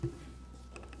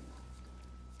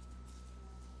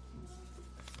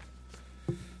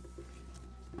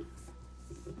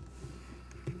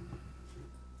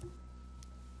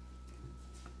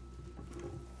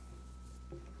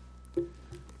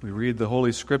Read the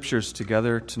Holy Scriptures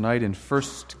together tonight in 1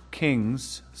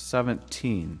 Kings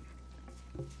 17.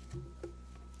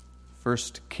 1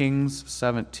 Kings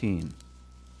 17.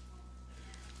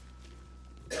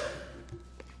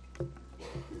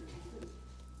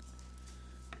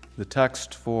 The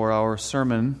text for our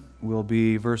sermon will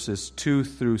be verses 2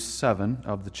 through 7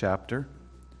 of the chapter.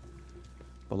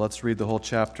 But let's read the whole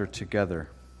chapter together.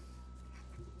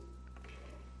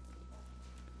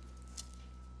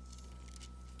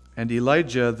 And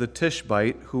Elijah the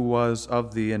Tishbite, who was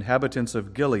of the inhabitants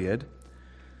of Gilead,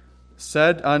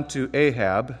 said unto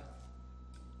Ahab,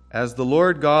 As the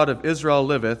Lord God of Israel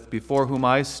liveth, before whom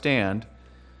I stand,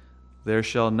 there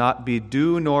shall not be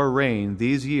dew nor rain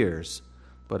these years,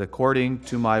 but according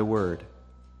to my word.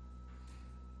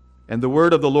 And the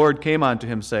word of the Lord came unto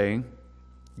him, saying,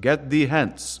 Get thee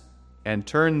hence, and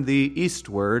turn thee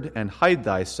eastward, and hide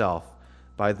thyself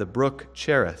by the brook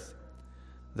Cherith,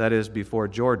 that is before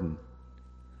Jordan.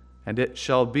 And it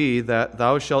shall be that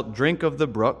thou shalt drink of the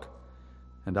brook,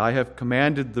 and I have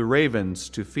commanded the ravens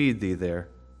to feed thee there.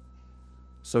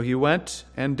 So he went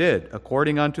and did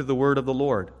according unto the word of the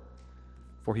Lord.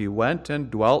 For he went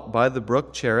and dwelt by the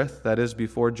brook Cherith, that is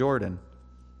before Jordan.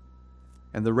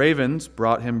 And the ravens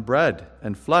brought him bread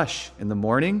and flesh in the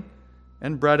morning,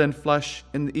 and bread and flesh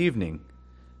in the evening,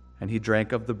 and he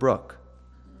drank of the brook.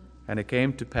 And it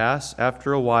came to pass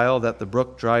after a while that the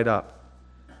brook dried up,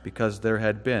 because there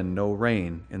had been no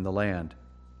rain in the land.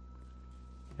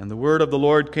 And the word of the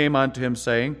Lord came unto him,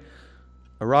 saying,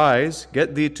 Arise,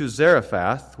 get thee to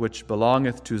Zarephath, which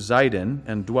belongeth to Zidon,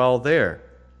 and dwell there.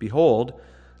 Behold,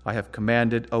 I have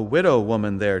commanded a widow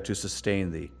woman there to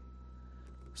sustain thee.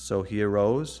 So he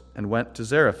arose and went to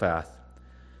Zarephath.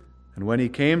 And when he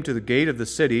came to the gate of the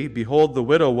city, behold, the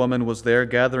widow woman was there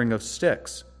gathering of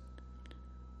sticks.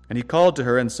 And he called to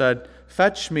her and said,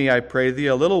 Fetch me, I pray thee,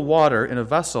 a little water in a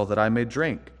vessel, that I may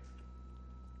drink.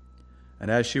 And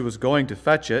as she was going to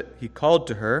fetch it, he called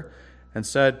to her and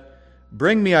said,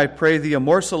 Bring me, I pray thee, a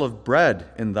morsel of bread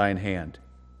in thine hand.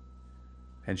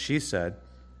 And she said,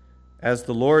 As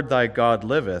the Lord thy God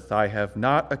liveth, I have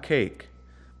not a cake,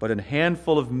 but an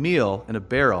handful of meal in a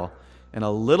barrel, and a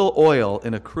little oil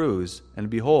in a cruse. And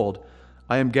behold,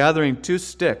 I am gathering 2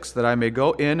 sticks, that I may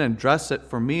go in and dress it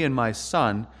for me and my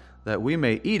son, that we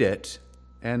may eat it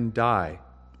and die.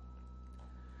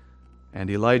 And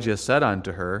Elijah said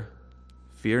unto her,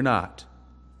 Fear not.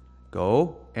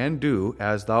 Go and do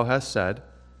as thou hast said,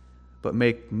 but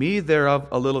make me thereof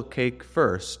a little cake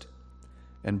first,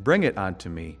 and bring it unto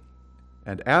me,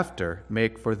 and after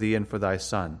make for thee and for thy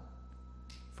son.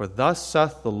 For thus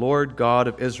saith the Lord God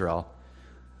of Israel,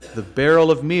 The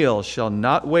barrel of meal shall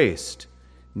not waste,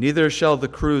 neither shall the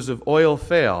cruse of oil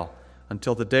fail,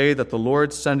 until the day that the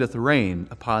Lord sendeth rain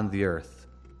upon the earth.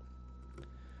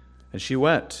 And she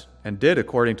went and did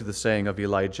according to the saying of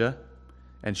Elijah,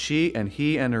 and she and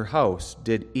he and her house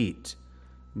did eat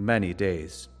many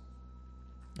days.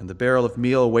 And the barrel of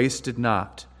meal wasted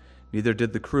not, neither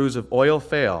did the cruse of oil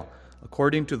fail,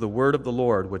 according to the word of the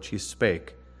Lord which he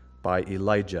spake by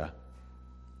Elijah.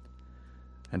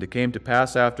 And it came to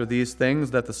pass after these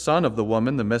things that the son of the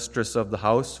woman, the mistress of the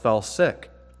house, fell sick.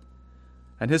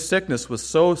 And his sickness was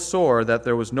so sore that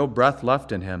there was no breath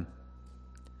left in him.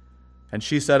 And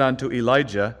she said unto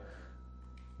Elijah,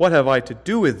 What have I to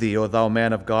do with thee, O thou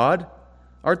man of God?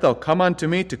 Art thou come unto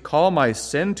me to call my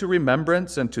sin to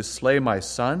remembrance, and to slay my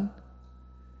son?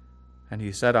 And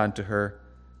he said unto her,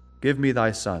 Give me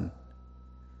thy son.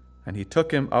 And he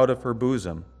took him out of her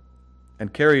bosom,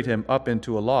 and carried him up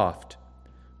into a loft,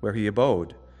 where he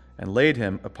abode, and laid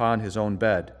him upon his own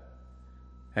bed.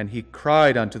 And he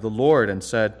cried unto the Lord, and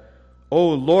said, O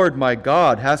Lord my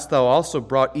God, hast thou also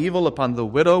brought evil upon the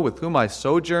widow with whom I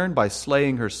sojourn, by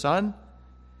slaying her son?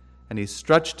 And he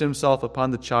stretched himself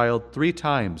upon the child 3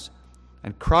 times,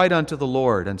 and cried unto the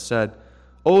Lord, and said,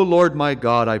 O Lord my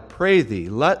God, I pray thee,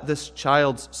 let this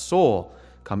child's soul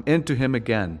come into him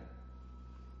again.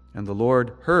 And the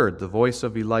Lord heard the voice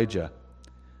of Elijah,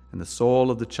 and the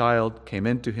soul of the child came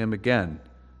into him again,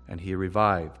 and he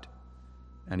revived.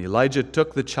 And Elijah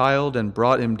took the child, and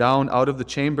brought him down out of the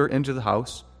chamber into the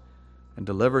house, and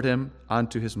delivered him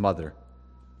unto his mother.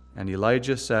 And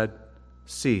Elijah said,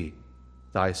 See,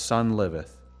 thy son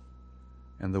liveth.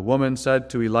 And the woman said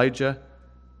to Elijah,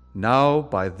 Now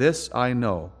by this I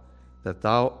know that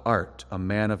thou art a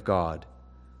man of God,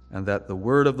 and that the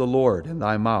word of the Lord in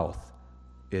thy mouth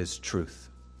is truth.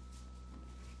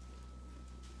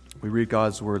 We read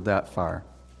God's word that far.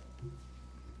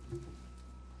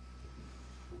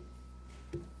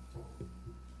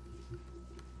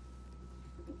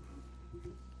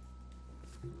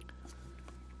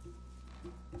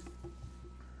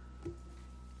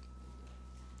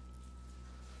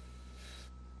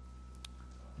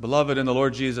 Beloved in the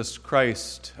Lord Jesus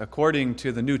Christ, according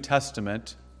to the New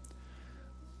Testament,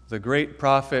 the great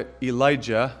prophet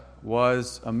Elijah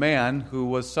was a man who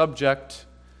was subject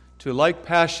to like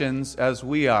passions as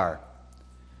we are.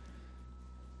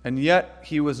 And yet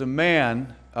he was a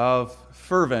man of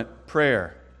fervent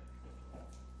prayer.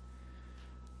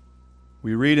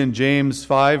 We read in James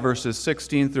 5, verses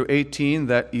 16 through 18,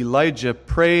 that Elijah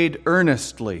prayed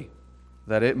earnestly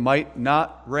that it might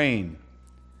not rain.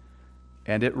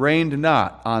 And it rained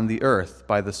not on the earth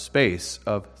by the space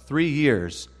of 3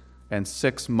 years and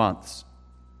 6 months.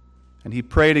 And he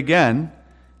prayed again,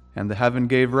 and the heaven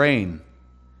gave rain,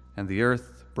 and the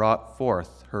earth brought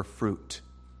forth her fruit.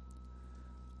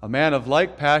 A man of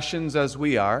like passions as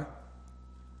we are,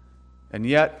 and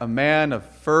yet a man of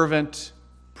fervent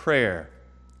prayer.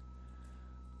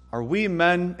 Are we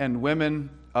men and women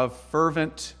of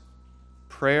fervent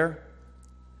prayer?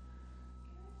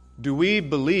 Do we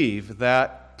believe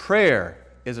that prayer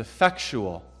is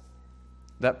effectual,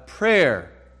 that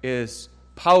prayer is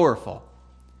powerful?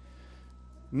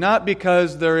 Not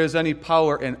because there is any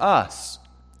power in us,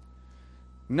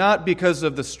 not because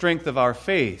of the strength of our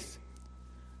faith,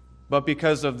 but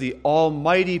because of the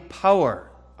almighty power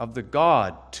of the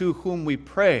God to whom we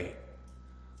pray,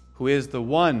 who is the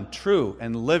one true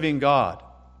and living God,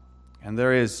 and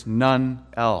there is none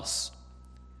else.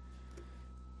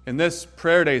 In this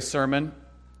Prayer Day sermon,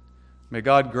 may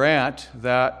God grant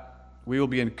that we will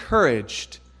be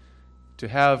encouraged to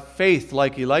have faith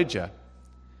like Elijah,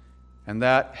 and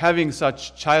that having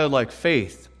such childlike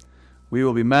faith, we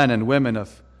will be men and women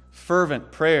of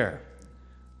fervent prayer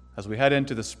as we head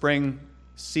into the spring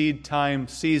seed time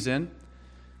season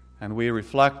and we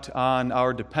reflect on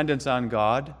our dependence on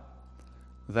God,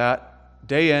 that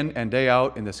day in and day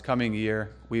out in this coming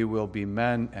year, we will be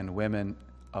men and women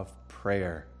of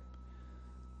prayer,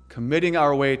 committing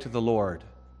our way to the Lord,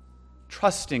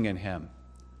 trusting in Him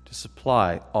to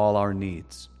supply all our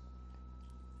needs.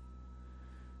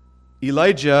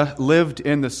 Elijah lived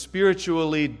in the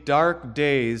spiritually dark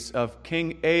days of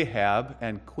King Ahab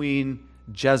and Queen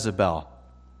Jezebel.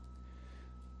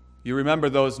 You remember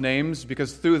those names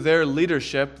because through their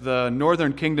leadership, the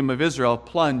northern kingdom of Israel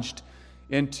plunged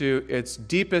into its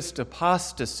deepest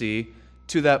apostasy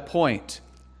to that point.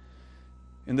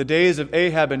 In the days of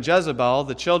Ahab and Jezebel,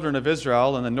 the children of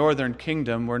Israel in the northern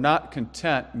kingdom were not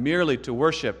content merely to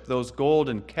worship those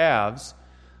golden calves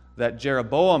that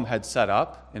Jeroboam had set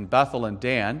up in Bethel and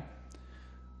Dan,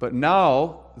 but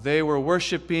now they were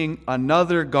worshiping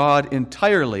another god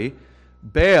entirely,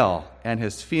 Baal and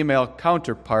his female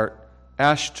counterpart,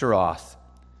 Ashtaroth.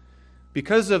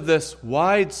 Because of this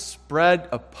widespread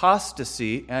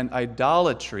apostasy and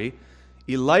idolatry,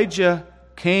 Elijah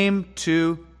came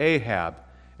to Ahab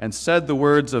and said the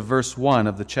words of verse 1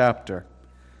 of the chapter,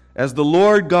 "As the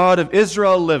Lord God of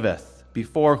Israel liveth,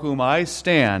 before whom I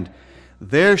stand,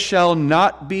 there shall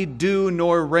not be dew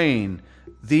nor rain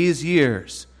these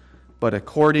years, but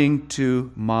according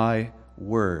to my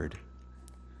word."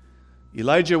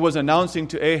 Elijah was announcing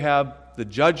to Ahab the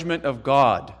judgment of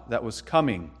God that was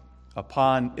coming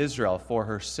upon Israel for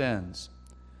her sins.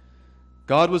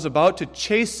 God was about to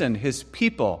chasten His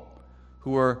people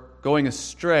who were going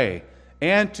astray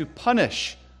and to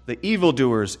punish the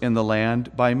evildoers in the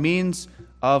land by means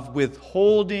of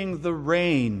withholding the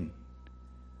rain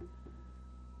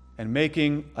and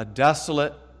making a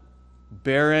desolate,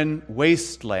 barren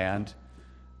wasteland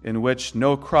in which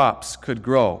no crops could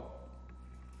grow.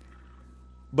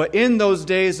 But in those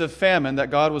days of famine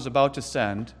that God was about to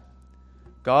send,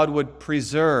 God would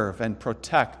preserve and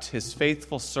protect His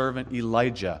faithful servant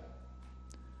Elijah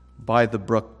by the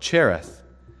brook Cherith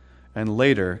and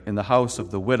later in the house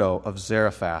of the widow of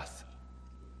Zarephath.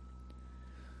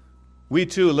 We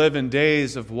too live in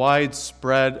days of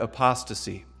widespread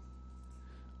apostasy.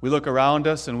 We look around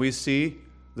us and we see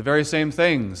the very same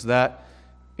things that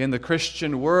in the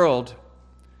Christian world,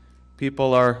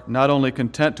 people are not only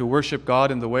content to worship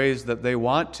God in the ways that they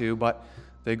want to, but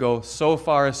they go so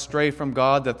far astray from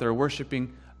God that they're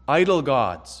worshiping idol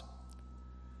gods.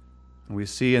 And we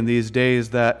see in these days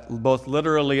that both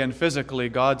literally and physically,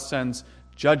 God sends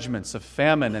judgments of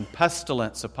famine and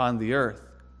pestilence upon the earth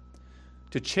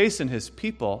to chasten His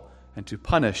people and to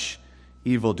punish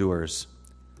evildoers.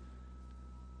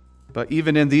 But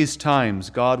even in these times,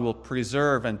 God will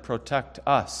preserve and protect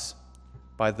us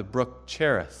by the brook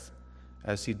Cherith,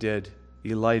 as He did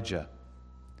Elijah.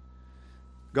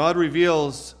 God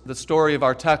reveals the story of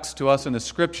our text to us in the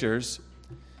Scriptures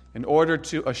in order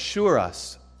to assure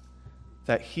us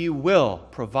that He will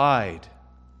provide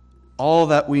all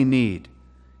that we need,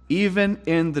 even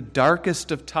in the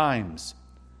darkest of times,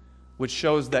 which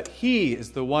shows that He is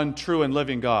the one true and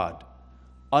living God,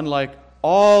 unlike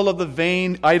all of the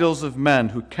vain idols of men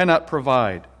who cannot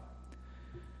provide.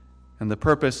 And the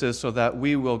purpose is so that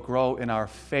we will grow in our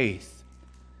faith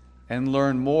and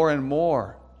learn more and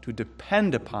more to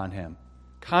depend upon Him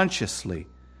consciously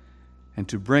and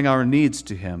to bring our needs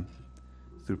to Him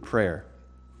through prayer.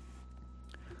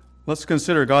 Let's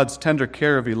consider God's tender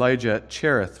care of Elijah at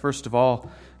Cherith. First of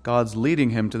all, God's leading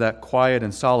him to that quiet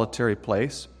and solitary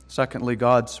place. Secondly,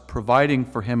 God's providing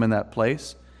for him in that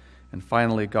place. And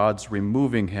finally, God's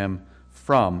removing him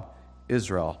from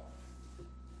Israel.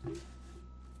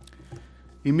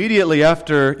 Immediately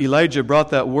after Elijah brought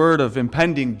that word of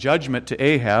impending judgment to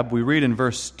Ahab, we read in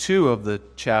verse 2 of the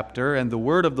chapter, "And the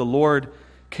word of the Lord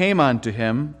came unto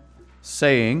him,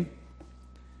 saying,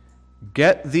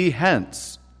 Get thee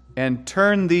hence, and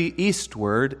turn thee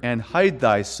eastward, and hide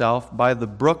thyself by the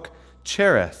brook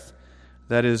Cherith,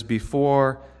 that is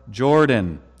before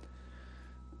Jordan."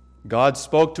 God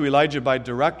spoke to Elijah by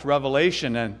direct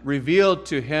revelation and revealed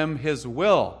to him His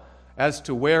will as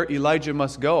to where Elijah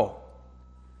must go.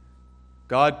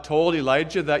 God told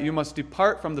Elijah that you must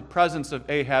depart from the presence of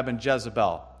Ahab and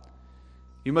Jezebel.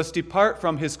 You must depart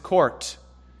from his court.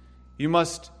 You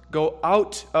must go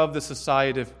out of the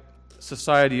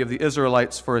society of the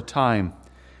Israelites for a time,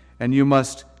 and you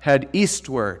must head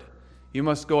eastward. You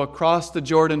must go across the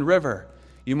Jordan River.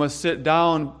 You must sit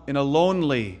down in a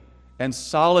lonely and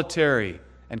solitary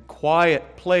and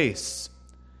quiet place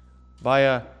by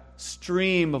a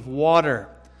stream of water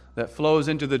that flows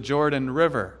into the Jordan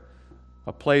River,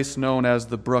 a place known as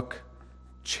the brook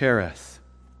Cherith.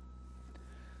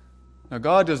 Now,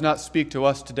 God does not speak to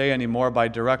us today anymore by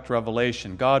direct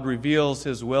revelation. God reveals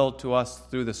His will to us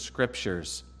through the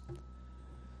Scriptures.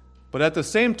 But at the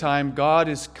same time, God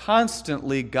is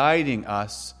constantly guiding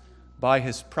us by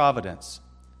His providence.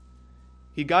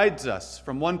 He guides us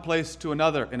from one place to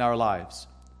another in our lives,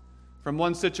 from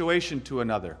one situation to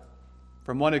another,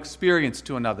 from one experience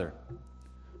to another,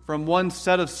 from one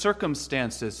set of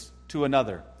circumstances to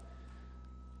another,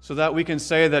 so that we can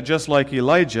say that just like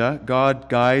Elijah, God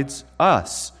guides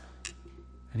us.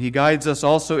 And He guides us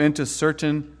also into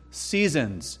certain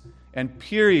seasons and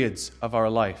periods of our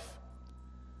life.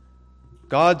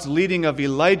 God's leading of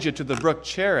Elijah to the brook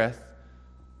Cherith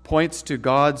points to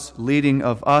God's leading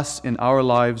of us in our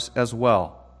lives as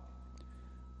well.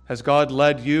 Has God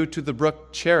led you to the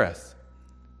brook Cherith?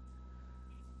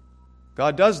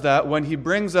 God does that when He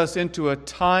brings us into a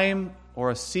time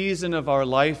or a season of our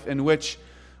life in which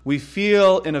we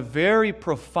feel in a very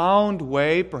profound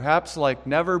way, perhaps like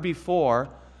never before,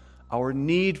 our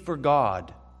need for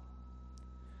God,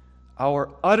 our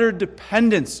utter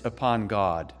dependence upon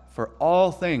God for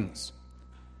all things,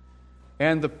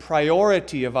 and the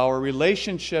priority of our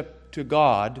relationship to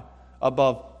God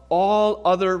above all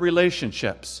other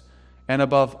relationships and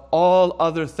above all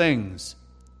other things.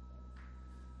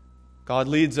 God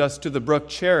leads us to the brook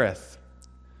Cherith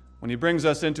when He brings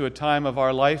us into a time of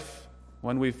our life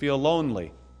when we feel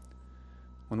lonely,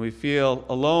 when we feel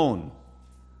alone,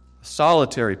 a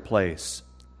solitary place,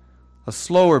 a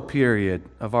slower period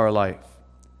of our life.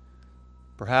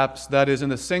 Perhaps that is in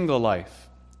the single life,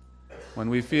 when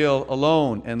we feel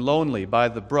alone and lonely by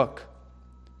the brook.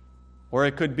 Or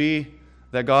it could be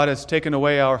that God has taken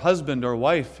away our husband or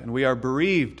wife and we are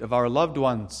bereaved of our loved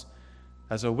ones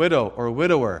as a widow or a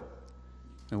widower,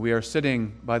 and we are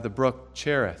sitting by the brook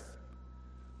Cherith.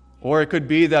 Or it could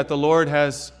be that the Lord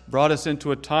has brought us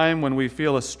into a time when we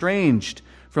feel estranged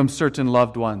from certain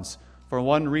loved ones for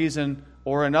one reason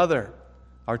or another,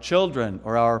 our children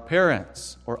or our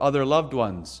parents or other loved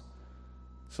ones,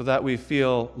 so that we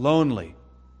feel lonely.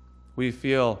 We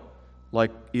feel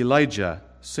like Elijah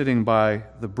sitting by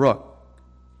the brook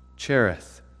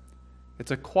Cherith.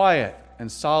 It's a quiet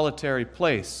and solitary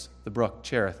place, the brook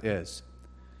Cherith is.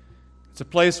 It's a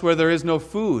place where there is no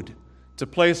food. It's a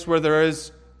place where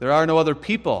there are no other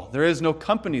people. There is no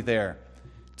company there.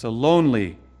 It's a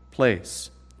lonely place.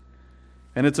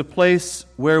 And it's a place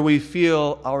where we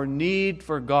feel our need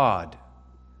for God,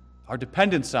 our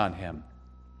dependence on Him.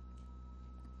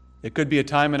 It could be a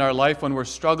time in our life when we're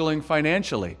struggling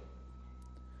financially.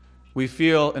 We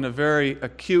feel in a very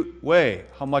acute way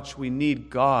how much we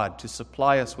need God to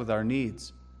supply us with our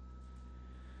needs.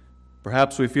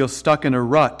 Perhaps we feel stuck in a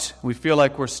rut. We feel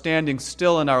like we're standing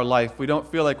still in our life. We don't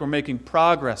feel like we're making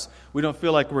progress. We don't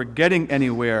feel like we're getting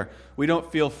anywhere. We don't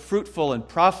feel fruitful and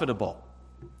profitable.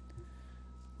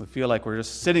 We feel like we're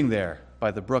just sitting there by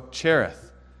the brook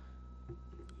Cherith,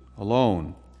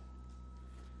 alone.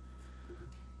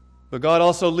 But God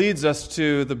also leads us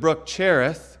to the brook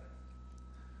Cherith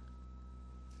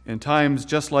in times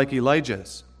just like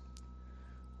Elijah's,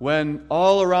 when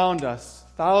all around us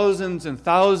thousands and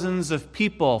thousands of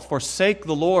people forsake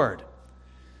the Lord.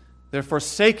 They're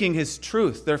forsaking His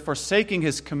truth. They're forsaking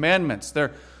His commandments.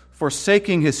 They're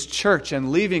forsaking His church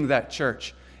and leaving that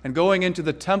church and going into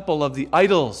the temple of the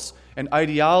idols and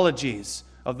ideologies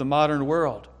of the modern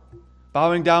world,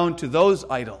 bowing down to those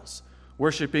idols,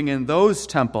 worshiping in those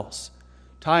temples,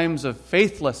 times of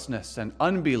faithlessness and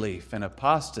unbelief and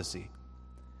apostasy.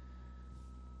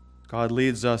 God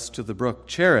leads us to the brook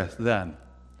Cherith then,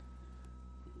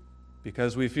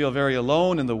 because we feel very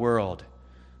alone in the world.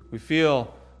 We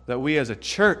feel that we as a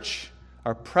church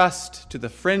are pressed to the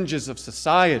fringes of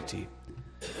society.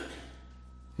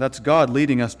 That's God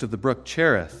leading us to the brook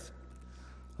Cherith,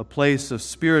 a place of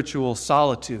spiritual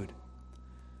solitude.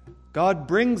 God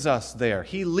brings us there.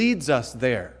 He leads us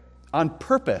there on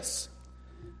purpose,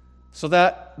 so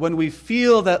that when we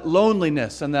feel that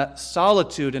loneliness and that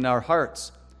solitude in our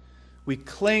hearts, we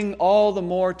cling all the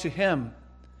more to Him,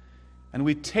 and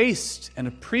we taste and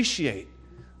appreciate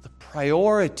the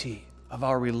priority of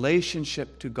our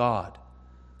relationship to God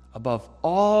above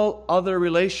all other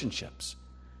relationships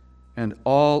and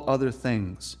all other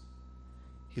things.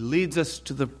 He leads us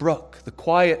to the brook, the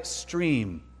quiet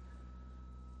stream,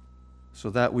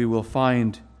 so that we will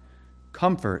find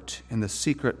comfort in the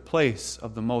secret place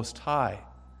of the Most High,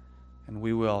 and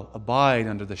we will abide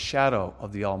under the shadow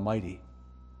of the Almighty.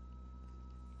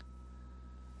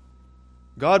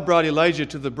 God brought Elijah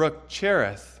to the brook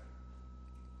Cherith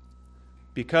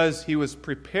because He was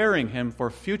preparing him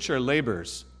for future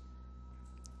labors.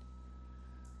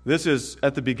 This is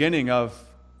at the beginning of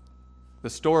the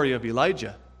story of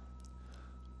Elijah.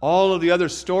 All of the other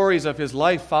stories of his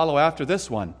life follow after this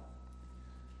one.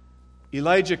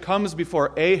 Elijah comes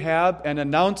before Ahab and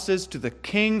announces to the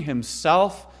king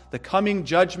himself the coming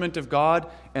judgment of God,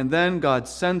 and then God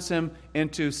sends him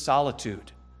into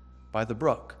solitude by the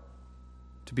brook,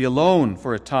 to be alone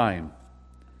for a time.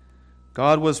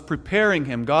 God was preparing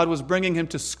him. God was bringing him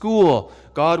to school.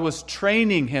 God was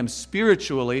training him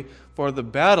spiritually for the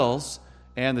battles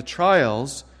and the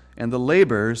trials and the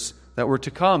labors that were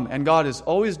to come. And God is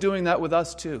always doing that with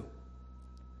us too.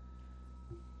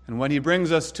 And when He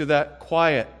brings us to that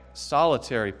quiet,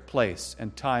 solitary place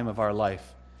and time of our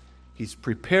life, He's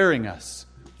preparing us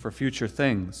for future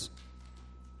things.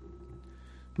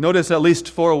 Notice at least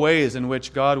 4 ways in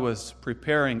which God was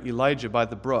preparing Elijah by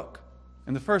the brook.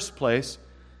 In the first place,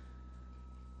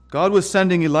 God was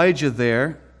sending Elijah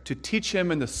there to teach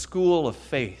him in the school of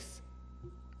faith.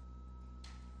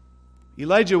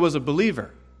 Elijah was a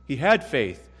believer. He had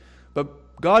faith. But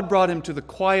God brought him to the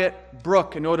quiet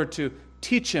brook in order to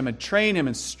teach him and train him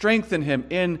and strengthen him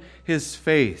in his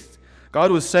faith.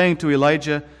 God was saying to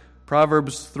Elijah,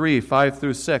 Proverbs 3, 5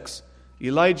 through 6,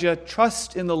 Elijah,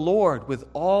 trust in the Lord with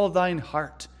all thine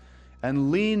heart, and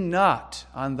lean not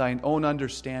on thine own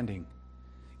understanding.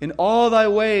 In all thy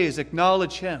ways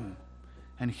acknowledge Him,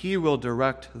 and He will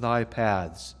direct thy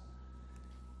paths.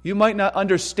 You might not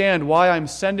understand why I'm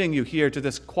sending you here to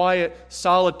this quiet,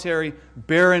 solitary,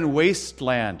 barren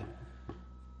wasteland,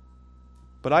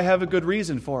 but I have a good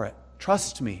reason for it.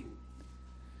 Trust me.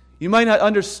 You might not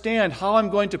understand how I'm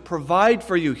going to provide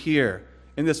for you here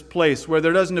in this place where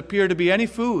there doesn't appear to be any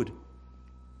food.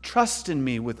 Trust in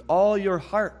me with all your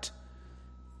heart,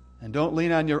 and don't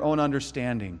lean on your own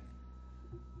understanding.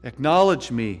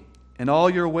 Acknowledge me in all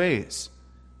your ways,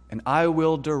 and I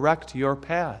will direct your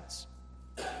paths.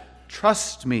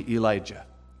 Trust me, Elijah.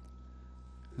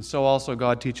 And so also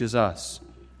God teaches us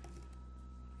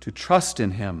to trust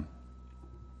in Him.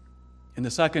 In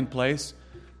the second place,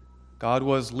 God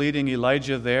was leading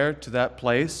Elijah there to that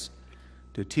place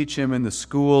to teach him in the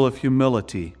school of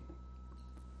humility.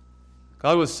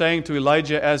 God was saying to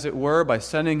Elijah, as it were, by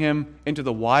sending him into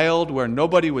the wild where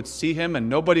nobody would see him and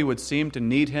nobody would seem to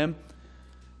need him,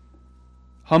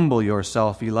 humble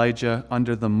yourself, Elijah,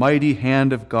 under the mighty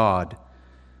hand of God,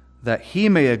 that He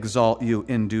may exalt you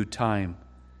in due time,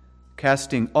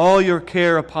 casting all your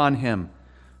care upon Him,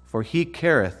 for He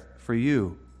careth for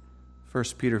you. 1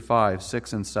 Peter 5,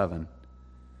 6 and 7.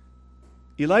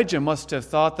 Elijah must have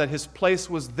thought that his place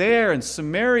was there in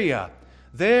Samaria,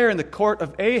 there in the court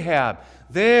of Ahab,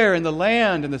 there in the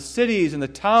land and the cities and the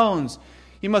towns.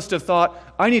 He must have thought,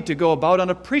 I need to go about on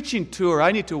a preaching tour.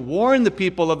 I need to warn the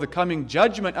people of the coming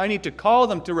judgment. I need to call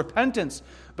them to repentance.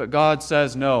 But God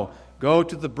says, no, go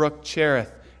to the brook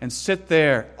Cherith and sit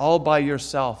there all by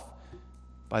yourself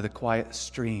by the quiet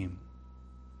stream.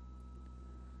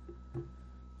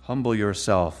 Humble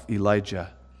yourself,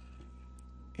 Elijah.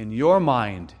 In your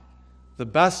mind, the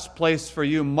best place for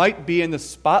you might be in the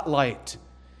spotlight.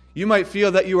 You might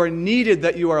feel that you are needed,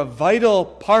 that you are a vital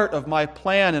part of my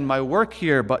plan and my work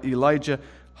here, but Elijah,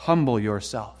 humble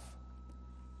yourself.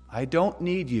 I don't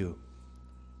need you.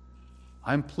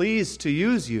 I'm pleased to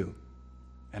use you,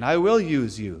 and I will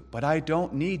use you, but I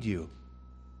don't need you.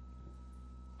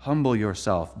 Humble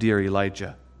yourself, dear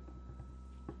Elijah,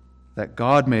 that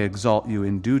God may exalt you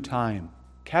in due time.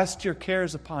 Cast your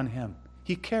cares upon him.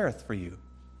 He careth for you.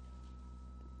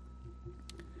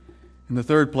 In the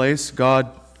third place,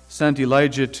 God sent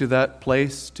Elijah to that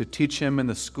place to teach him in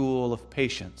the school of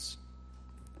patience.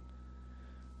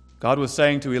 God was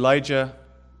saying to Elijah,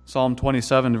 Psalm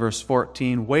 27, verse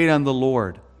 14, "Wait on the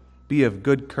Lord, be of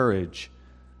good courage,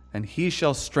 and he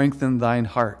shall strengthen thine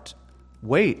heart.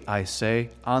 Wait, I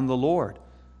say, on the Lord.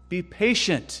 Be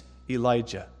patient,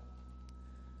 Elijah."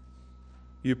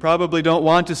 You probably don't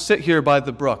want to sit here by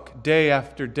the brook day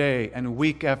after day and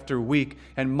week after week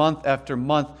and month after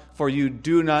month, for you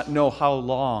do not know how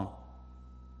long.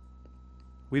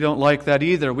 We don't like that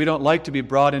either. We don't like to be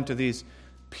brought into these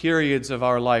periods of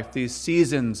our life, these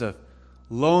seasons of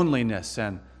loneliness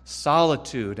and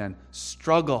solitude and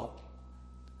struggle,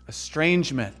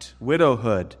 estrangement,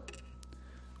 widowhood.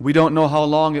 We don't know how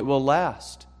long it will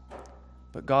last.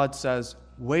 But God says,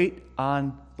 wait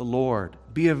on the Lord.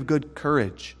 Be of good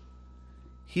courage.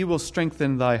 He will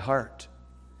strengthen thy heart.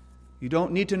 You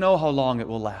don't need to know how long it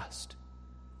will last.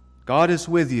 God is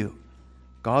with you.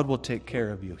 God will take care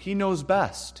of you. He knows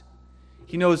best.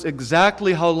 He knows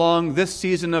exactly how long this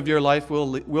season of your life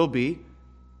will be.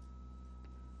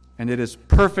 And it is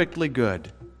perfectly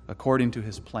good according to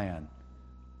his plan.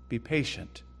 Be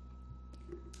patient.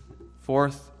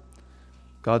 Fourth,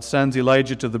 God sends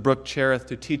Elijah to the brook Cherith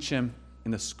to teach him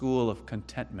in the school of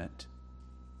contentment.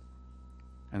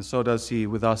 And so does he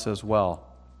with us as well.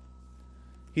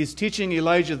 He's teaching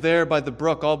Elijah there by the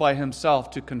brook all by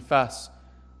himself to confess,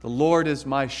 "The Lord is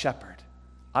my shepherd,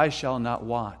 I shall not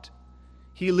want.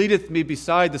 He leadeth me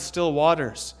beside the still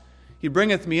waters. He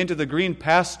bringeth me into the green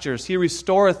pastures. He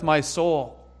restoreth my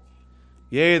soul.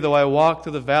 Yea, though I walk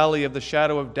through the valley of the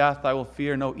shadow of death, I will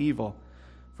fear no evil,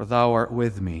 for thou art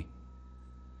with me."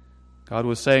 God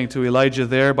was saying to Elijah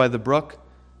there by the brook,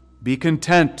 "Be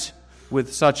content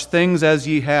with such things as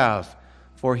ye have,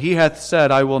 for he hath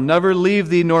said, I will never leave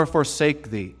thee nor forsake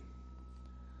thee."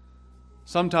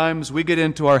 Sometimes we get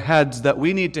into our heads that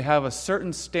we need to have a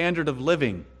certain standard of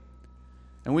living,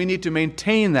 and we need to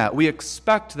maintain that. We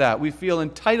expect that. We feel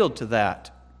entitled to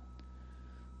that.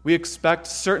 We expect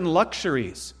certain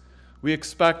luxuries. We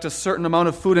expect a certain amount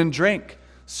of food and drink,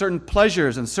 certain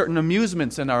pleasures and certain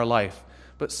amusements in our life.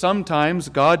 But sometimes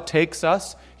God takes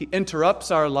us, he interrupts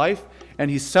our life,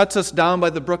 and he sets us down by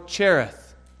the brook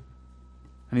Cherith.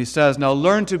 And he says, now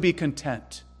learn to be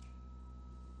content.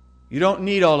 You don't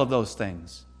need all of those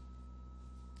things.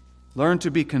 Learn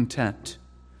to be content.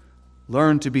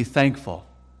 Learn to be thankful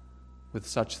with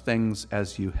such things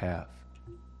as you have.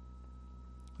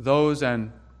 Those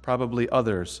and probably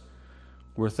others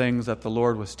were things that the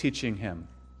Lord was teaching him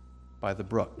by the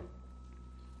brook.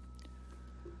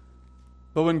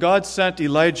 But when God sent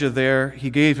Elijah there, he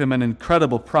gave him an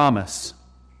incredible promise.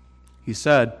 He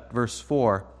said, verse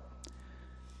 4,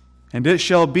 "And it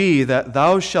shall be that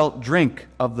thou shalt drink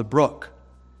of the brook,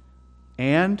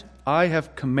 and I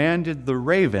have commanded the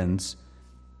ravens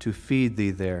to feed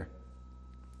thee there."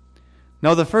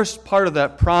 Now the first part of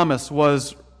that promise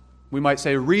was, we might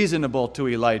say, reasonable to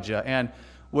Elijah, and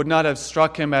would not have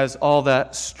struck him as all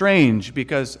that strange,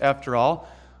 because after all,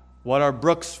 what are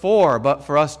brooks for but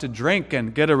for us to drink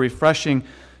and get a refreshing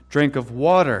drink of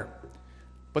water?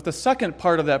 But the second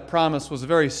part of that promise was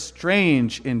very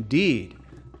strange indeed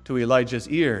to Elijah's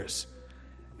ears.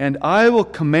 "And I will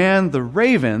command the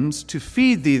ravens to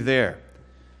feed thee there."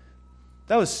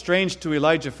 That was strange to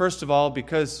Elijah, first of all,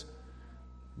 because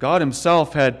God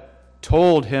himself had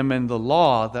told him in the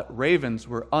law that ravens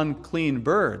were unclean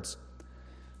birds.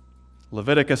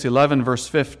 Leviticus 11, verse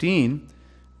 15,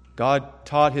 God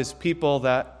taught his people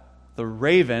that the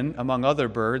raven, among other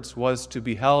birds, was to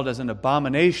be held as an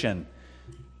abomination,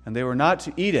 and they were not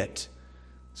to eat it.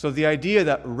 So the idea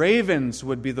that ravens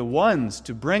would be the ones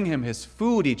to bring him his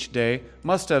food each day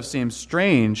must have seemed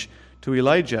strange to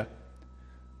Elijah.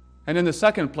 And in the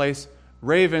second place,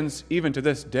 ravens, even to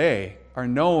this day, are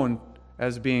known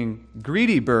as being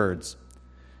greedy birds.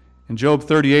 In Job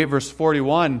 38, verse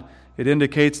 41, it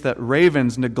indicates that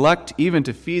ravens neglect even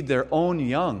to feed their own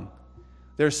young.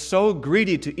 They're so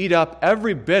greedy to eat up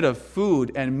every bit of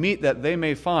food and meat that they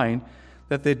may find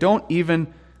that they don't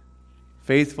even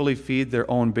faithfully feed their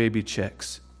own baby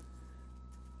chicks.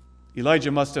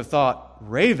 Elijah must have thought,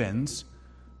 ravens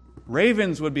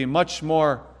would be much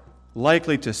more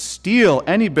likely to steal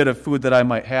any bit of food that I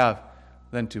might have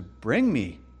than to bring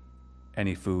me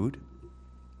any food.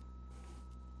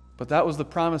 But that was the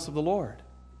promise of the Lord.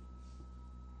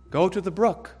 Go to the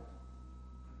brook,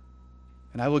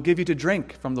 and I will give you to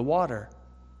drink from the water,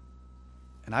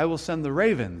 and I will send the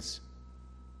ravens,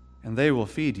 and they will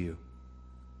feed you.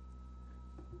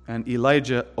 And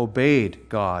Elijah obeyed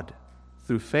God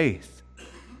through faith.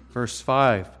 Verse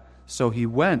 5, so he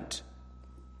went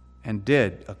and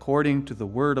did according to the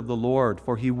word of the Lord,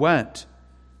 for he went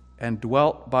and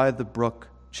dwelt by the brook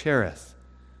Cherith,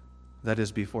 that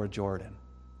is before Jordan.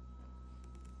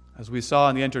 As we saw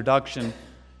in the introduction,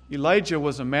 Elijah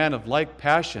was a man of like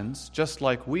passions, just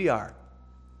like we are.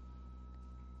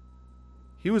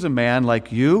 He was a man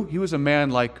like you. He was a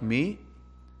man like me.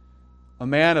 A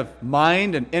man of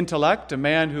mind and intellect, a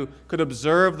man who could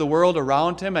observe the world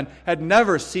around him and had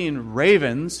never seen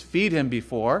ravens feed him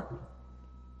before.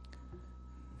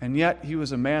 And yet he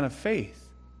was a man of faith.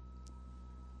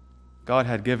 God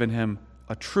had given him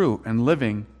a true and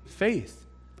living faith,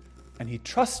 and he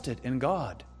trusted in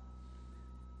God.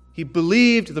 He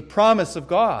believed the promise of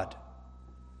God,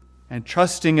 and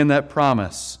trusting in that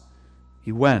promise,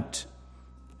 he went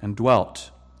and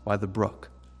dwelt by the brook.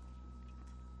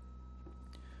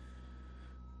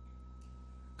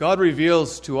 God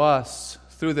reveals to us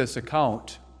through this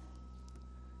account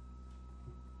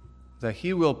that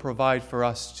he will provide for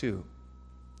us too.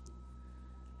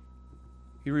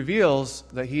 He reveals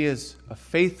that he is a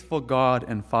faithful God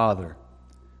and Father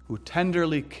who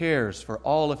tenderly cares for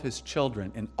all of his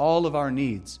children and all of our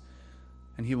needs,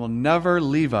 and he will never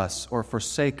leave us or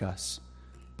forsake us,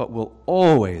 but will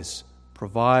always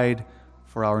provide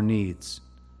for our needs.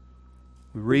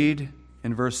 We read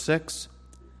in verse 6,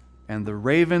 and the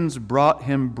ravens brought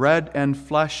him bread and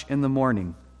flesh in the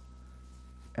morning,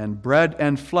 and bread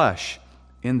and flesh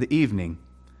in the evening,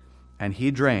 and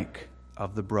he drank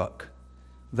of the brook.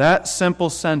 That simple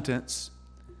sentence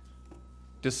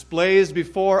displays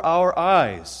before our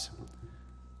eyes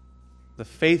the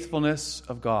faithfulness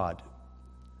of God,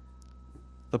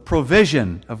 the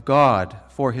provision of God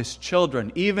for his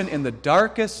children, even in the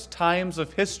darkest times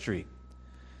of history,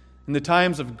 in the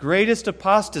times of greatest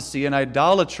apostasy and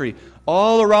idolatry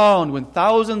all around, when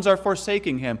thousands are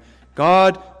forsaking him.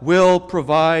 God will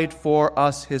provide for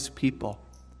us, his people.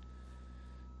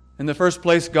 In the first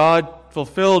place, God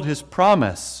fulfilled his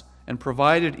promise and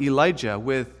provided Elijah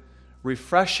with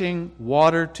refreshing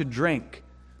water to drink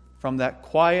from that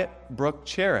quiet brook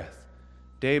Cherith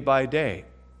day by day.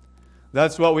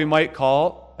 That's what we might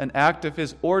call an act of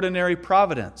his ordinary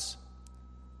providence.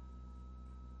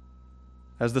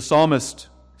 As the psalmist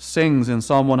sings in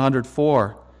Psalm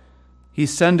 104, he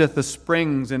sendeth the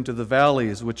springs into the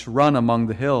valleys which run among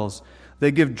the hills.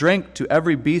 They give drink to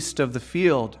every beast of the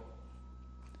field.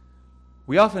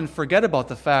 We often forget about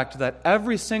the fact that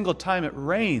every single time it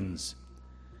rains,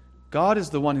 God is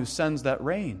the one who sends that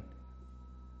rain.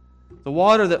 The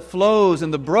water that flows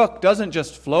in the brook doesn't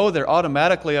just flow there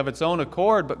automatically of its own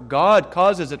accord, but God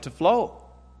causes it to flow.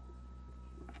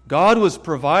 God was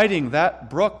providing that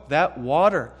brook, that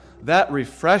water, that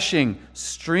refreshing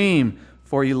stream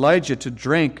for Elijah to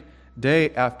drink day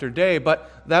after day. But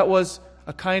that was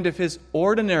a kind of his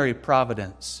ordinary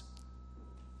providence.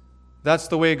 That's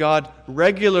the way God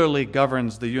regularly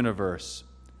governs the universe.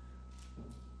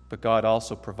 But God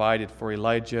also provided for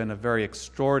Elijah in a very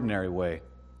extraordinary way.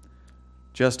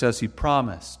 Just as he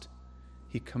promised,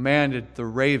 he commanded the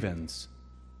ravens,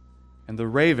 and the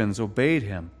ravens obeyed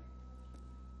him.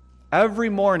 Every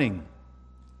morning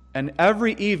and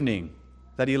every evening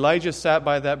that Elijah sat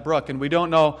by that brook, and we don't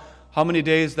know how many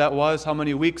days that was, how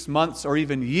many weeks, months, or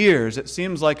even years. It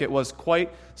seems like it was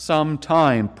quite some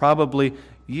time, probably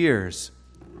years.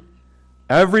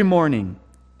 Every morning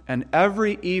and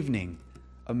every evening,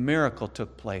 a miracle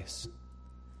took place.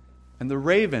 And the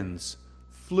ravens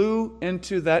flew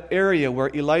into that area where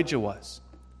Elijah was.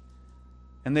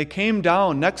 And they came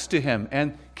down next to him,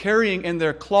 and carrying in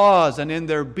their claws and in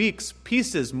their beaks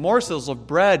pieces, morsels of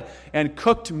bread and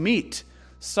cooked meat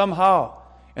somehow.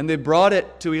 And they brought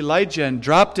it to Elijah and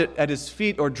dropped it at his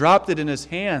feet or dropped it in his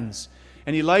hands.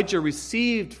 And Elijah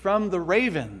received from the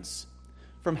ravens,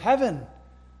 from heaven,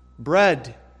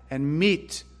 bread and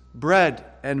meat,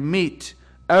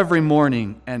 every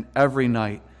morning and every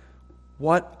night.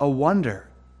 What a wonder.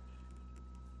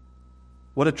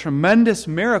 What a tremendous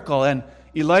miracle. And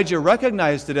Elijah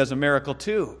recognized it as a miracle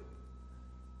too.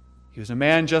 He was a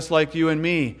man just like you and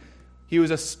me. He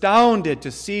was astounded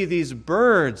to see these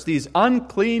birds, these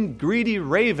unclean, greedy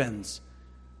ravens,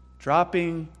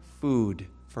 dropping food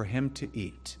for him to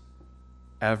eat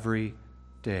every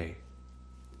day.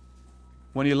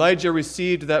 When Elijah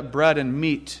received that bread and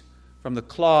meat from the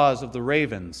claws of the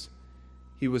ravens,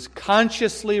 he was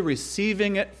consciously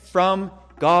receiving it from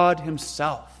God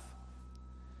himself.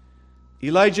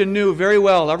 Elijah knew very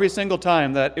well every single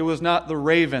time that it was not the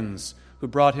ravens who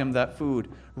brought him that food.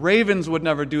 Ravens would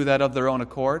never do that of their own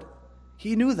accord.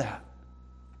 He knew that.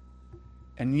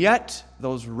 And yet,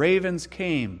 those ravens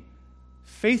came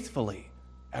faithfully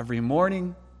every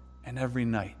morning and every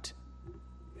night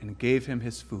and gave him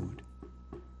his food.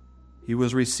 He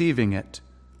was receiving it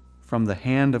from the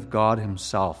hand of God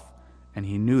himself, and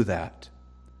he knew that.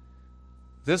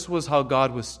 This was how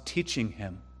God was teaching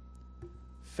him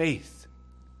faith,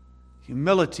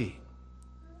 humility,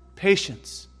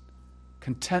 patience,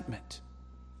 contentment.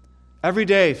 Every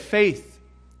day, faith,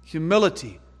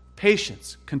 humility,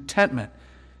 patience, contentment.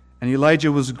 And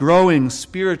Elijah was growing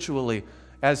spiritually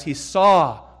as he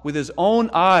saw with his own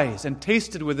eyes and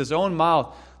tasted with his own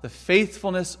mouth the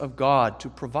faithfulness of God to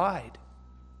provide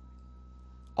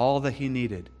all that he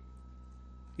needed.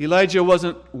 Elijah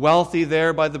wasn't wealthy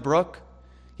there by the brook.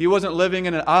 He wasn't living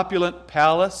in an opulent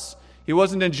palace. He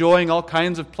wasn't enjoying all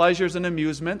kinds of pleasures and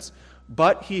amusements,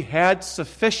 but he had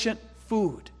sufficient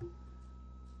food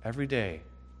every day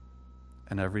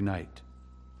and every night.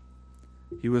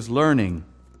 He was learning,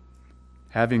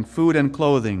 having food and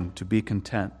clothing, to be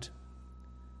content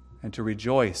and to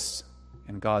rejoice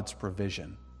in God's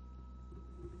provision.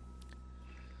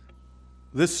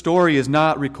 This story is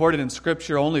not recorded in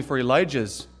Scripture only for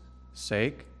Elijah's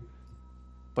sake,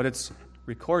 but it's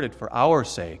recorded for our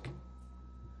sake.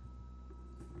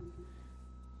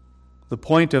 The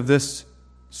point of this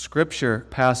Scripture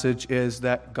passage is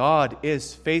that God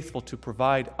is faithful to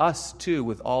provide us too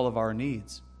with all of our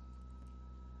needs.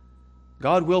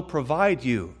 God will provide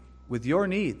you with your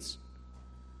needs,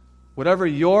 whatever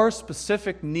your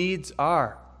specific needs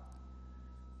are.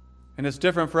 And it's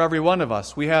different for every one of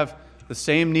us. We have the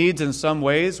same needs in some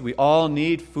ways. We all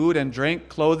need food and drink,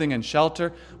 clothing and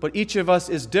shelter, but each of us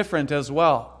is different as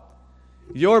well.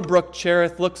 Your Brook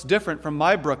Cherith looks different from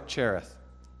my Brook Cherith.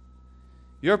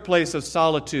 Your place of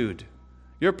solitude,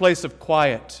 your place of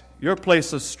quiet, your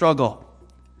place of struggle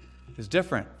is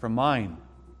different from mine.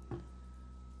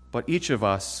 But each of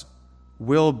us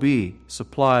will be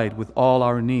supplied with all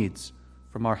our needs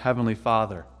from our Heavenly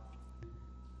Father.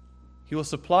 He will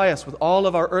supply us with all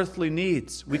of our earthly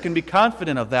needs. We can be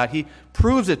confident of that. He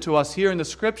proves it to us here in the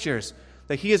Scriptures,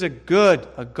 that He is a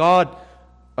God,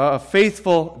 a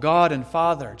faithful God and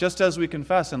Father, just as we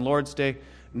confess in Lord's Day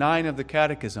 9 of the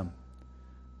Catechism,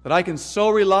 that I can so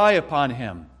rely upon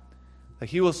Him that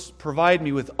He will provide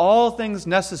me with all things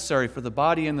necessary for the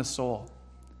body and the soul,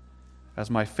 as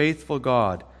my faithful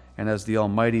God and as the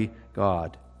Almighty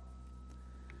God.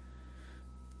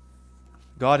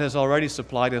 God has already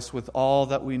supplied us with all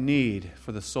that we need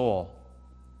for the soul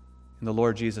in the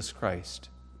Lord Jesus Christ.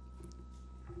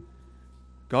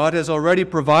 God has already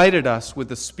provided us with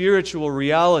the spiritual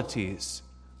realities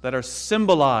that are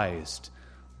symbolized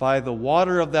by the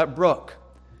water of that brook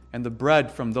and the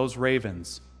bread from those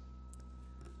ravens.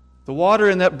 The water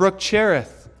in that brook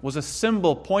Cherith was a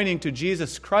symbol pointing to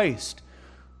Jesus Christ,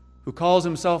 who calls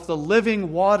Himself the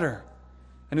living water,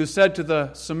 and who said to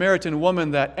the Samaritan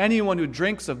woman that anyone who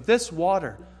drinks of this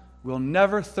water will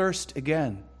never thirst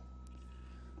again.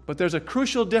 But there's a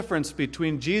crucial difference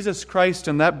between Jesus Christ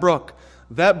and that brook.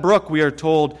 That brook, we are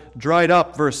told, dried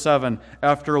up, verse 7,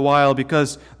 after a while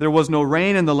because there was no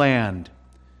rain in the land.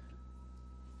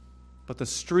 But the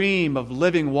stream of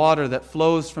living water that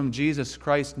flows from Jesus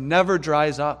Christ never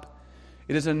dries up.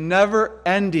 It is a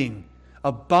never-ending,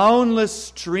 a boundless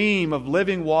stream of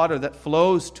living water that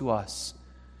flows to us.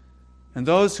 And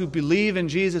those who believe in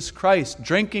Jesus Christ,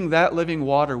 drinking that living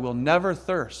water, will never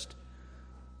thirst.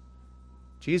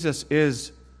 Jesus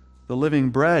is the living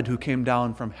bread who came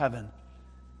down from heaven.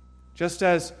 Just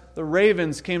as the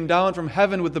ravens came down from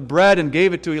heaven with the bread and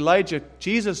gave it to Elijah,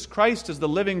 Jesus Christ is the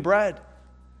living bread,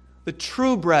 the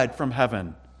true bread from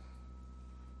heaven.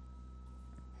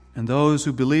 And those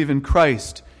who believe in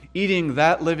Christ, eating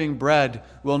that living bread,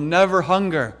 will never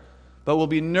hunger, but will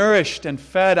be nourished and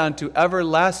fed unto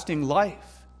everlasting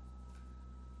life.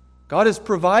 God has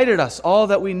provided us all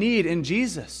that we need in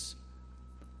Jesus,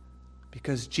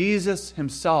 because Jesus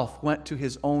Himself went to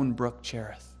His own brook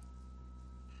Cherith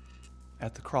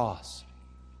at the cross.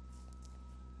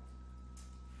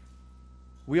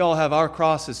 We all have our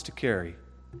crosses to carry.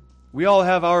 We all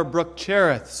have our brook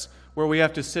Cheriths where we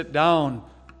have to sit down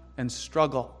and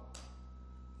struggle.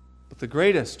 But the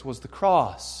greatest was the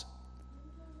cross.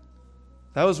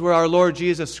 That was where our Lord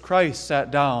Jesus Christ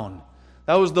sat down.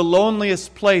 That was the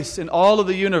loneliest place in all of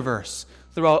the universe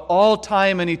throughout all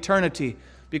time and eternity,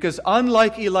 Because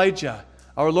unlike Elijah,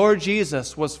 our Lord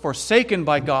Jesus was forsaken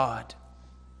by God.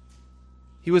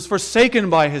 He was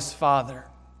forsaken by his Father.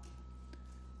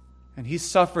 And he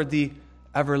suffered the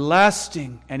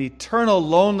everlasting and eternal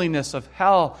loneliness of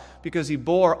hell because he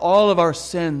bore all of our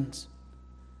sins.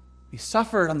 He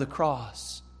suffered on the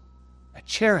cross at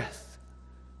Cherith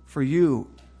for you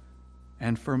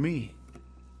and for me.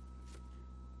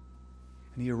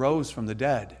 And he arose from the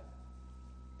dead.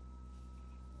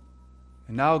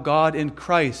 And now God in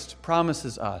Christ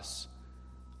promises us,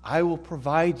 I will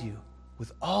provide you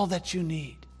with all that you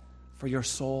need for your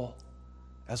soul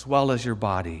as well as your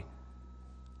body.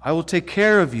 I will take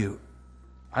care of you.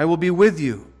 I will be with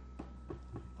you.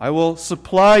 I will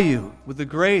supply you with the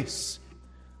grace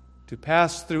to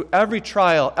pass through every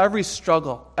trial, every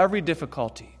struggle, every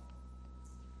difficulty.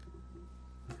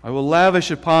 I will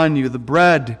lavish upon you the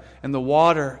bread and the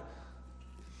water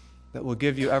that will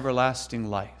give you everlasting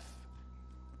life.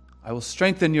 I will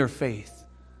strengthen your faith.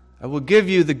 I will give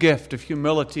you the gift of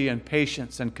humility and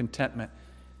patience and contentment.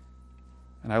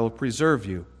 And I will preserve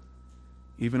you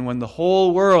even when the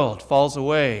whole world falls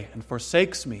away and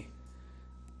forsakes me.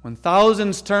 When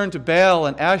thousands turn to Baal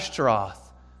and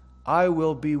Ashtaroth, I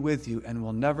will be with you and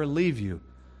will never leave you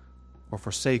or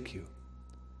forsake you,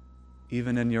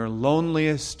 even in your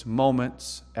loneliest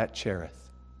moments at Cherith.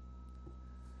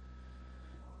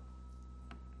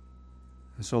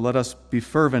 And so let us be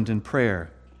fervent in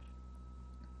prayer.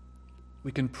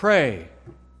 We can pray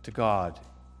to God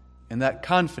in that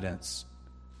confidence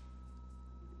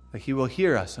that He will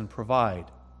hear us and provide.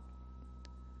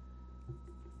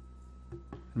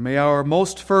 And may our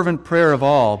most fervent prayer of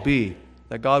all be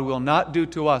that God will not do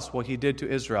to us what He did to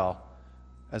Israel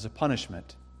as a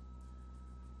punishment.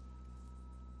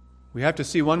 We have to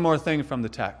see one more thing from the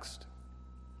text.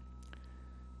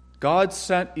 God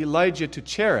sent Elijah to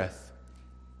Cherith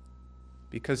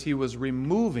because He was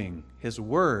removing His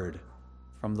word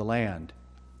from the land.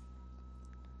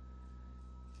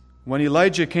 When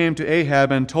Elijah came to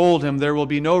Ahab and told him, there will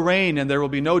be no rain and there will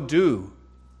be no dew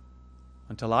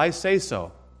until I say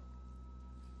so,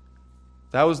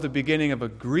 that was the beginning of a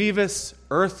grievous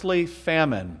earthly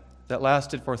famine that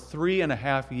lasted for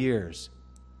 3.5 years,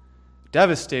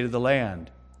 devastated the land.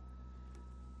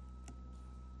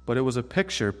 But it was a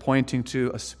picture pointing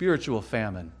to a spiritual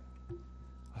famine,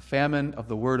 a famine of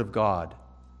the Word of God.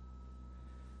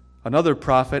 Another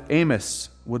prophet, Amos,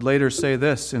 would later say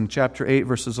this in chapter 8,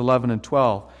 verses 11 and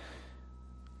 12.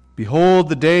 Behold,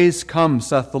 the days come,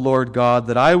 saith the Lord God,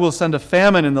 that I will send a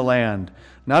famine in the land,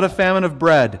 not a famine of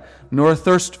bread, nor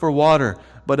thirst for water,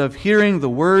 but of hearing the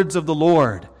words of the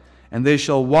Lord. And they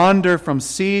shall wander from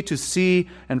sea to sea,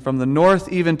 and from the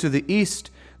north even to the east.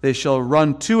 They shall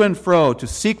run to and fro to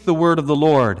seek the word of the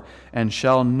Lord, and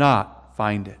shall not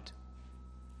find it.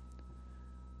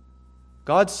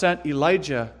 God sent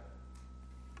Elijah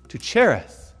to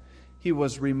Cherith. He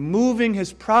was removing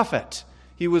his prophet.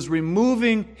 He was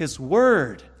removing his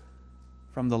word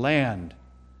from the land.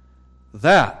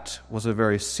 That was a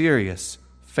very serious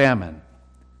famine,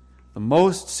 the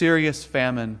most serious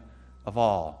famine of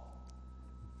all.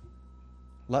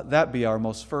 Let that be our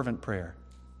most fervent prayer.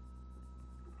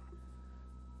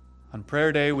 On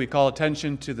prayer day, we call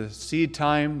attention to the seed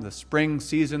time, the spring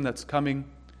season that's coming,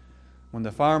 when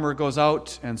the farmer goes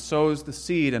out and sows the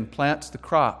seed and plants the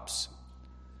crops.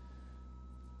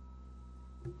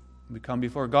 We come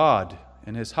before God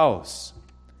in His house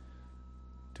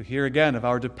to hear again of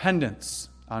our dependence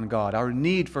on God, our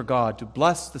need for God to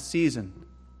bless the season.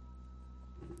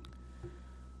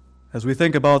 As we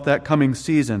think about that coming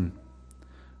season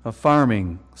of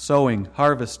farming, sowing,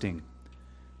 harvesting,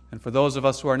 and for those of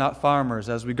us who are not farmers,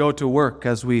 as we go to work,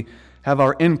 as we have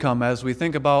our income, as we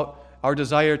think about our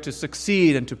desire to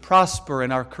succeed and to prosper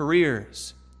in our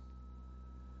careers,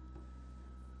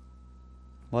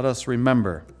 let us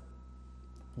remember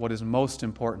what is most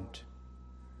important,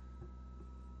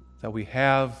 that we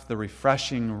have the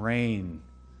refreshing rain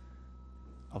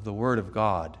of the Word of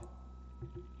God,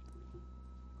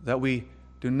 that we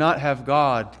do not have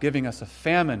God giving us a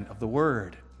famine of the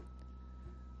Word,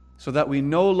 so that we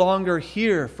no longer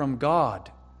hear from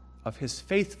God of His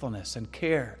faithfulness and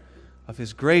care, of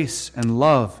His grace and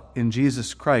love in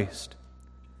Jesus Christ.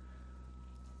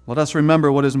 Let us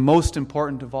remember what is most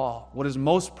important of all, what is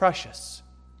most precious.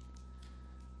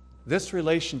 This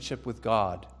relationship with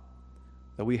God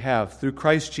that we have through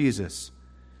Christ Jesus,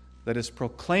 that is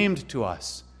proclaimed to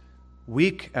us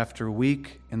week after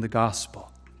week in the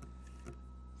gospel.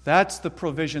 That's the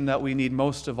provision that we need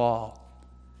most of all.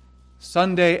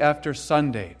 Sunday after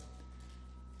Sunday,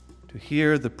 to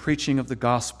hear the preaching of the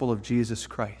gospel of Jesus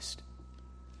Christ.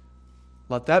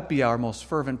 Let that be our most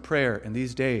fervent prayer in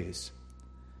these days,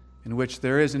 in which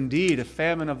there is indeed a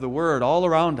famine of the word all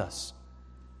around us,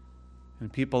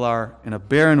 and people are in a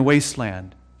barren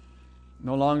wasteland,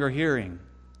 no longer hearing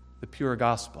the pure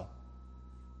gospel.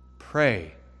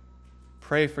 Pray.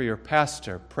 Pray for your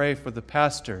pastor. Pray for the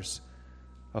pastors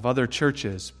of other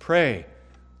churches. Pray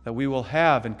that we will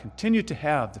have and continue to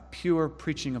have the pure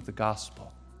preaching of the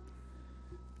gospel,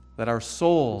 that our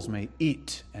souls may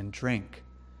eat and drink,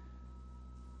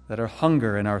 that our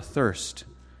hunger and our thirst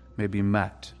may be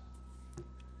met.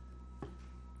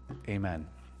 Amen.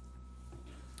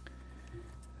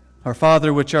 Our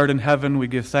Father, which art in heaven, we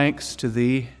give thanks to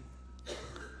Thee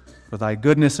for Thy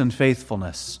goodness and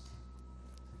faithfulness,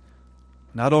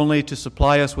 not only to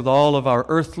supply us with all of our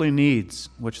earthly needs,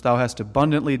 which Thou hast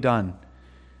abundantly done,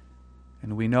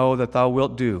 and we know that Thou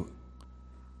wilt do,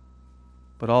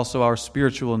 but also our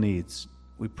spiritual needs.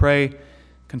 We pray,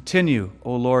 continue,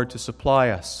 O Lord, to supply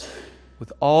us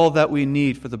with all that we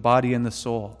need for the body and the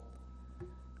soul,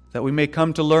 that we may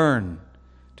come to learn,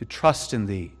 to trust in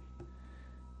Thee,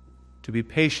 to be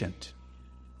patient,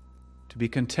 to be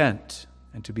content,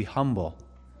 and to be humble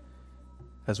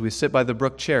as we sit by the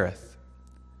brook Cherith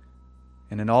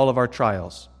and in all of our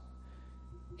trials.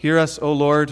 Hear us, O Lord,